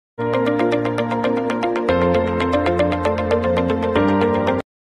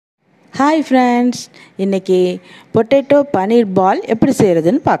Hi friends, இன்றைக்கி potato paneer பால் எப்படி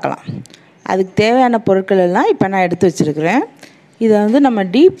செய்கிறதுன்னு பார்க்கலாம். அதுக்கு தேவையான பொருட்கள் எல்லாம் இப்போ நான் எடுத்து வச்சுருக்கிறேன். இதை நம்ம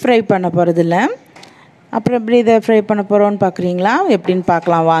டீப் ஃப்ரை பண்ண போகிறதில்ல. அப்புறம் எப்படி இதை ஃப்ரை பண்ண போகிறோன்னு பார்க்குறீங்களா? எப்படின்னு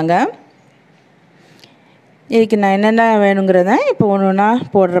பார்க்கலாம் வாங்க. இதுக்கு நான் என்னென்ன வேணுங்கிறத இப்போ ஒன்று ஒன்றா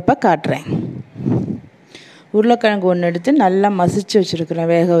போடுறப்ப காட்டுறேன். உருளைக்கிழங்கு ஒன்று எடுத்து நல்லா மசிச்சு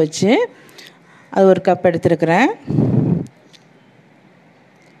வச்சுருக்கிறேன், வேக வச்சு. அது ஒரு கப் எடுத்துருக்கிறேன்.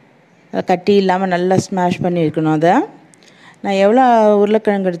 கட்டி இல்லாமல் நல்லா ஸ்மாஷ் பண்ணியிருக்கணும். அதை நான் எவ்வளோ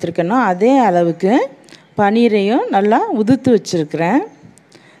உருளைக்கிழங்கு எடுத்துருக்கேனோ அதே அளவுக்கு பனீரையும் நல்லா உதுத்து வச்சுருக்கிறேன்.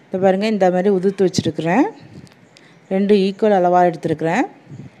 இதை பாருங்கள், இந்த மாதிரி உதுத்து வச்சுருக்கிறேன். 2 ஈக்குவல் அளவாக எடுத்துருக்கிறேன்.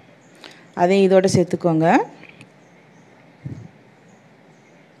 அதையும் இதோடு சேர்த்துக்கோங்க.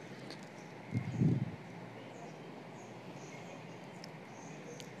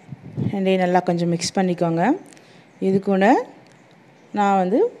 ரெண்டையும் நல்லா கொஞ்சம் மிக்ஸ் பண்ணிக்கோங்க. இது கூட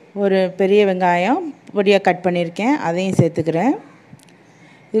நான் ஒரு பெரிய வெங்காயம் பொடியாக கட் பண்ணியிருக்கேன், அதையும் சேர்த்துக்கிறேன்.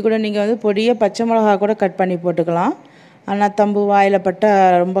 இது கூட நீங்கள் பொடியாக பச்சை மிளகா கூட கட் பண்ணி போட்டுக்கலாம். ஆனால் தம்பு வாயில்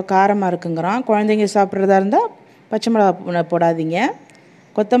பட்டால் ரொம்ப காரமாக இருக்குங்கிறான். குழந்தைங்க சாப்பிட்றதா இருந்தால் பச்சை மிளகா போடாதீங்க.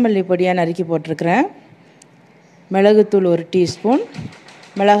 கொத்தமல்லி பொடியாக நறுக்கி போட்டிருக்கிறேன். மிளகுத்தூள் 1 டீஸ்பூன்,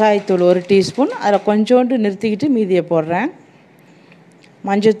 மிளகாய்த்தூள் 1 டீஸ்பூன், அதில் கொஞ்சோண்டு நிறுத்திக்கிட்டு மீதியை போடுறேன்.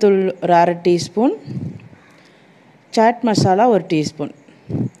 மஞ்சத்தூள் ஒரு 1/2 டீஸ்பூன், சாட் மசாலா 1 டீஸ்பூன்.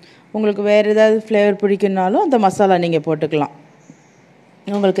 உங்களுக்கு வேறு ஏதாவது ஃப்ளேவர் பிடிக்குன்னாலும் அந்த மசாலா நீங்கள் போட்டுக்கலாம்.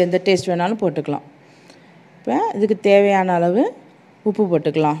 உங்களுக்கு எந்த டேஸ்ட் வேணாலும் போட்டுக்கலாம். இப்போ இதுக்கு தேவையான அளவு உப்பு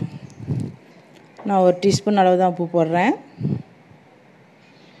போட்டுக்கலாம். நான் 1 டீஸ்பூன் அளவு தான் உப்பு போடுறேன்.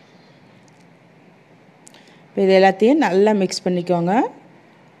 இப்போ இது எல்லாத்தையும் நல்லா மிக்ஸ் பண்ணிக்கோங்க.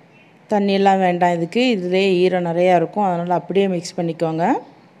 தண்ணியெல்லாம் வேண்டாம் இதுக்கு, இதிலே ஈரம் நிறையா இருக்கும். அதனால் அப்படியே மிக்ஸ் பண்ணிக்கோங்க.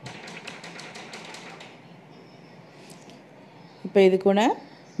 இப்போ இது கூட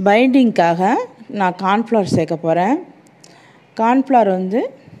பைண்டிங்காக நான் கார்ன்ஃப்ளவர் சேர்க்க போகிறேன். கார்ன்ஃப்ளவர்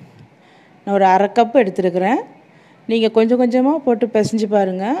நான் ஒரு 1/2 கப் எடுத்துருக்கிறேன். நீங்கள் கொஞ்சம் கொஞ்சமாக போட்டு பிசைஞ்சு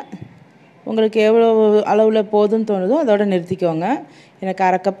பாருங்கள். உங்களுக்கு எவ்வளோ அளவில் போதும்னு தோணுதோ அதோட நிறுத்திக்கோங்க. எனக்கு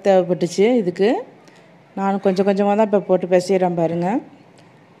 1/2 கப் தேவைப்பட்டுச்சு இதுக்கு. நான் கொஞ்சம் கொஞ்சமாக தான் இப்போ போட்டு பிசைகிறேன் பாருங்கள்.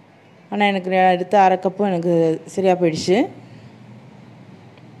 ஆனால் எனக்கு எடுத்த 1/2 கப்பும் எனக்கு சரியாக போயிடுச்சு.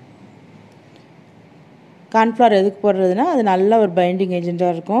 கார்ன்ஃப்ளவர் எதுக்கு போடுறதுன்னா அது நல்ல ஒரு பைண்டிங்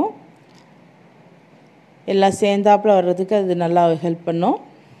ஏஜெண்ட்டாக இருக்கும். எல்லாம் சேர்ந்தாப்பில் வர்றதுக்கு அது நல்லா ஹெல்ப் பண்ணும்.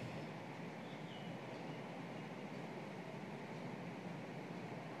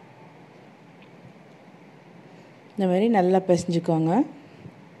 இந்த மாதிரி நல்லா பிசைஞ்சுக்கோங்க.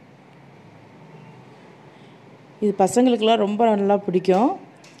 இது பசங்களுக்கெல்லாம் ரொம்ப நல்லா பிடிக்கும்.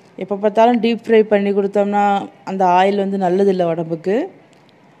 எப்போ பார்த்தாலும் டீப் ஃப்ரை பண்ணி கொடுத்தோம்னா அந்த ஆயில் நல்லதில்லை உடம்புக்கு.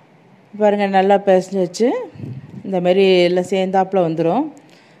 பாருங்கள், நல்லா பிசைஞ்சு வச்சு இந்த மாதிரி எல்லாம் சேர்ந்தாப்பில் வந்துடும்.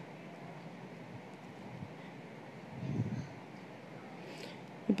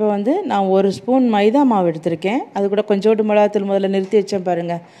 இப்போ நான் 1 ஸ்பூன் மைதா மாவு எடுத்திருக்கேன். அது கூட கொஞ்சோண்டு மிளகாத்தூள் முதல்ல நிறுத்தி வச்சேன்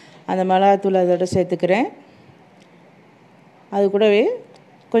பாருங்கள், அந்த மிளகாத்தூள் அதோட சேர்த்துக்கிறேன். அது கூடவே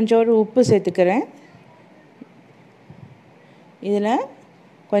கொஞ்சோண்டு உப்பு சேர்த்துக்கிறேன். இதில்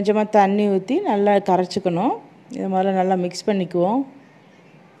கொஞ்சமாக தண்ணி ஊற்றி நல்லா கரைச்சிக்கணும். இது முதல்ல நல்லா மிக்ஸ் பண்ணிக்குவோம்.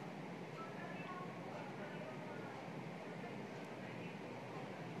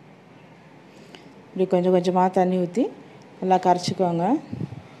 இப்படி கொஞ்சம் கொஞ்சமாக தண்ணி ஊற்றி நல்லா கரைச்சிக்கோங்க.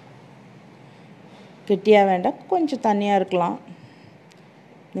 கெட்டியாக வேண்டாம், கொஞ்சம் தண்ணியாக இருக்கலாம்.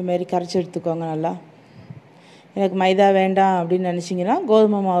 இந்தமாரி கரைச்சி எடுத்துக்கோங்க நல்லா. எனக்கு மைதா வேண்டாம் அப்படின்னு நினச்சிங்கன்னா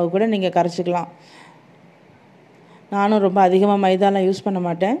கோதுமை மாவு கூட நீங்கள் கரைச்சிக்கலாம். நானும் ரொம்ப அதிகமாக மைதாலாம் யூஸ் பண்ண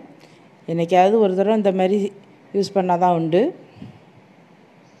மாட்டேன். என்றைக்காவது ஒரு தடவை இந்த மாதிரி யூஸ் பண்ணால் தான் உண்டு.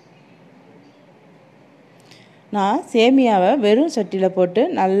 நான் சேமியாவை வெறும் சட்டியில் போட்டு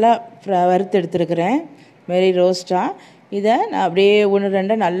நல்லா வறுத்து எடுத்துருக்கிறேன், மாரி ரோஸ்ட்டாக. இதை நான் அப்படியே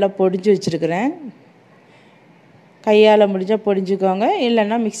 1-2 நல்லா பொடிஞ்சு வச்சுருக்கிறேன். கையால் முடிஞ்சால் பொடிஞ்சுக்கோங்க,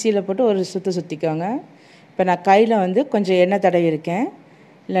 இல்லைன்னா மிக்சியில் போட்டு ஒரு சுற்றிக்கோங்க. இப்போ நான் கையில் கொஞ்சம் எண்ணெய் தடவிருக்கேன்,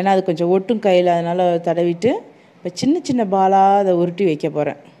 இல்லைன்னா அது கொஞ்சம் ஒட்டும் கையில், அதனால் தடவிட்டு இப்போ சின்ன சின்ன பாலாக அதை உருட்டி வைக்க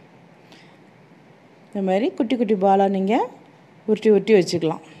போகிறேன். இந்த மாதிரி குட்டி குட்டி பாலாக நீங்கள் உருட்டி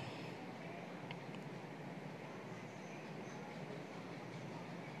வச்சுக்கலாம்.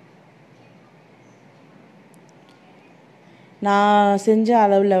 நான் செஞ்ச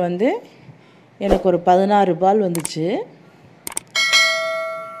அளவில் எனக்கு ஒரு 16 பால் வந்துச்சு.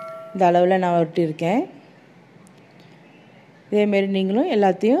 இந்த அளவில் நான் உருட்டியிருக்கேன். இதேமாரி நீங்களும்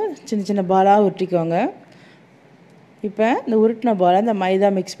எல்லாத்தையும் சின்ன சின்ன பாலாக உருட்டிக்கோங்க. இப்போ இந்த உருட்டின பாலை இந்த மைதா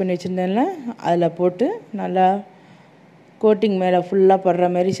மிக்ஸ் பண்ணி வச்சுருந்தேன்ல அதில் போட்டு நல்லா கோட்டிங் மேலே ஃபுல்லாக படுற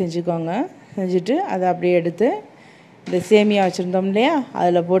மாதிரி செஞ்சுக்கோங்க. செஞ்சுட்டு அதை அப்படியே எடுத்து இந்த சேமியா வச்சுருந்தோம் இல்லையா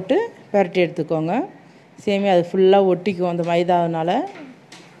அதில் போட்டு பரட்டி எடுத்துக்கோங்க. சேமியா அது ஃபுல்லாக ஒட்டிக்கும் அந்த மைதாவினால.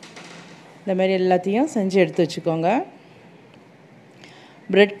 இந்த மாதிரி எல்லாத்தையும் செஞ்சு எடுத்து வச்சுக்கோங்க.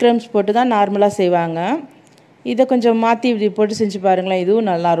 பிரெட் க்ரம்ஸ் போட்டு தான் நார்மலாக செய்வாங்க. இதை கொஞ்சம் மாற்றி இப்படி போட்டு செஞ்சு பாருங்களேன். இதுவும்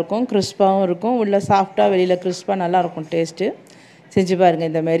நல்லாயிருக்கும், கிறிஸ்பாகவும் இருக்கும். உள்ளே சாஃப்டாக வெளியில் கிறிஸ்பாக நல்லாயிருக்கும் டேஸ்ட்டு. செஞ்சு பாருங்கள்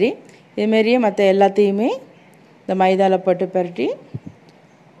இந்தமாரி. இதுமாரியே மற்ற எல்லாத்தையுமே இந்த மைதாவில் போட்டு பரட்டி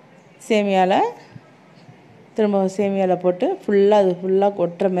திரும்ப சேமியாவில் போட்டு அது ஃபுல்லாக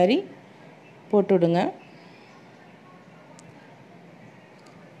கொட்டுற மாதிரி போட்டு விடுங்க.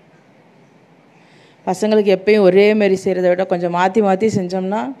 பசங்களுக்கு எப்பயும் ஒரே மாரி செய்கிறத விட கொஞ்சம் மாற்றி மாற்றி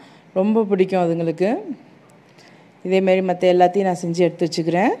செஞ்சோம்னா ரொம்ப பிடிக்கும் அதுங்களுக்கு. இதேமாரி மற்ற எல்லாத்தையும் நான் செஞ்சு எடுத்து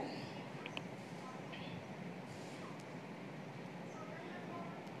வச்சுக்கிறேன்.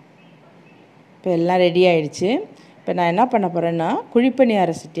 இப்போ எல்லாம் ரெடி ஆகிடுச்சு. இப்போ நான் என்ன பண்ண போகிறேன்னா,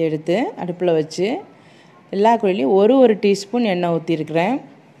 குழிப்பணியார சட்டி எடுத்து அடுப்பில் வச்சு எல்லா குழிலையும் ஒரு டீஸ்பூன் எண்ணெய் ஊற்றிருக்கிறேன்.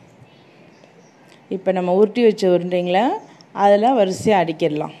 இப்போ நம்ம உருட்டி வச்ச உருண்டைங்களை அதில் வரிசையாக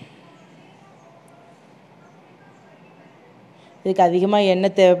அடிக்கிடலாம். இதுக்கு அதிகமாக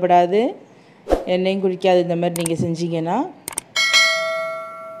எண்ணெய் தேவைப்படாது, எண்ணெயும் குடிக்காது. இந்த மாதிரி நீங்கள் செஞ்சீங்கன்னா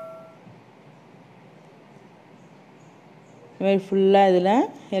இந்த மாதிரி ஃபுல்லாக இதில்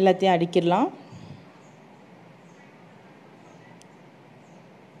எல்லாத்தையும் அடிக்கிடலாம்.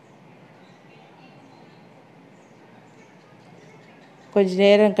 கொஞ்சம்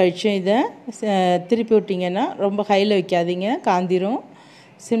நேரம் கழிச்சும் இதை திருப்பி விட்டிங்கன்னா, ரொம்ப ஹையில் வைக்காதீங்க, காந்திரும்.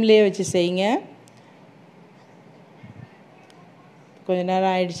 சிம்லேயே வச்சு செய்யுங்க. கொஞ்ச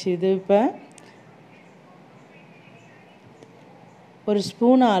நேரம் ஆயிடுச்சு. இது இப்போ ஒரு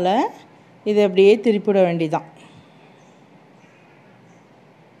ஸ்பூனால் இதை அப்படியே திருப்பிவிட வேண்டியதான்.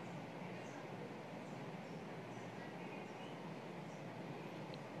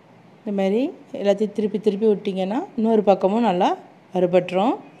 இந்த மாதிரி எல்லாத்தையும் திருப்பி விட்டிங்கன்னா இன்னொரு பக்கமும் நல்லா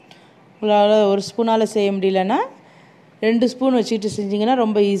வறுபட்டுரும். உங்களால் ஒரு ஸ்பூனால் செய்ய முடியலன்னா 2 ஸ்பூன் வச்சுக்கிட்டு செஞ்சிங்கன்னா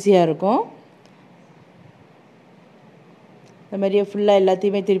ரொம்ப ஈஸியாக இருக்கும். இந்த மாதிரியே ஃபுல்லாக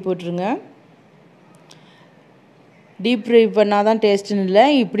எல்லாத்தையுமே திருப்பி விட்ருங்க. டீப் ஃப்ரை பண்ணால் தான் டேஸ்ட்டுன்னு இல்லை,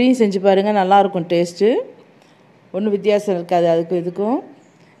 இப்படியும் செஞ்சு பாருங்கள், நல்லாயிருக்கும் டேஸ்ட்டு. ஒன்றும் வித்தியாசம் இருக்காது அதுக்கும் இதுக்கும்.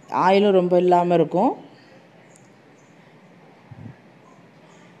 ஆயிலும் ரொம்ப இல்லாமல் இருக்கும்.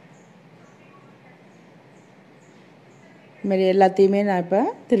 இதுமாரி எல்லாத்தையுமே நான் இப்போ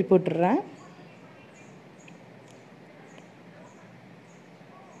திருப்பி விட்டுறேன்.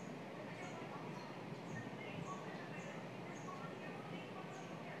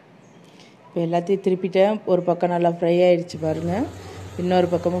 இப்போ எல்லாத்தையும் திருப்பிட்டேன். ஒரு பக்கம் நல்லா ஃப்ரை ஆகிடுச்சு பாருங்கள். இன்னொரு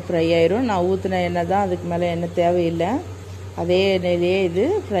பக்கமும் ஃப்ரை ஆயிரும். நான் ஊற்றின எண்ணெய் தான், அதுக்கு மேலே எண்ணெய் தேவையில்லை. அதே எண்ணெயிலே இது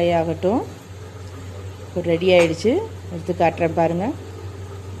ஃப்ரை ஆகட்டும். இப்போ ரெடி ஆகிடுச்சு, எடுத்து காட்டுறேன் பாருங்கள்.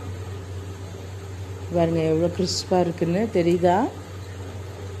 பாருங்கள் எவ்வளோ கிறிஸ்பாக இருக்குதுன்னு தெரியுதா?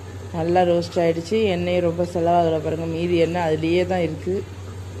 நல்லா ரோஸ்ட் ஆகிடுச்சு. எண்ணெயும் ரொம்ப செலவாகலை பாருங்கள். மீதி எண்ணெய் அதுலேயே தான் இருக்குது.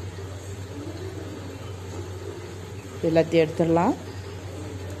 எல்லாத்தையும் எடுத்துடலாம்.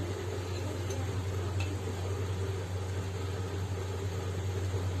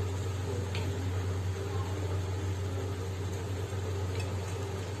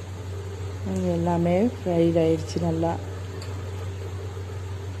 எல்லாமே ஃப்ரைட் ஆயிடுச்சு நல்லா.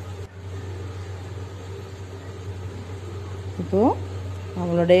 இப்போது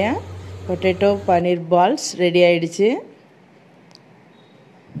நம்மளுடைய பொட்டேட்டோ பன்னீர் பால்ஸ் ரெடி ஆகிடுச்சு.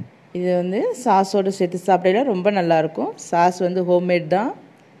 இது வந்து சாஸோடு சேர்த்து சாப்பிடல ரொம்ப நல்லாயிருக்கும். சாஸ் வந்து ஹோம்மேட் தான்.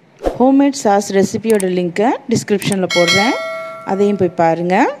 ஹோம்மேட் சாஸ் ரெசிபியோட லிங்க்கை டிஸ்கிரிப்ஷனில் போடுறேன், அதையும் போய்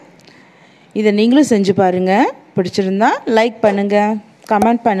பாருங்கள். இதை நீங்களும் செஞ்சு பாருங்கள். பிடிச்சிருந்தா லைக் பண்ணுங்கள்,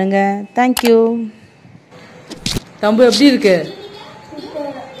 கமெண்ட் பண்ணுங்கள். தேங்க்யூ. தம்பு எப்படி இருக்கு?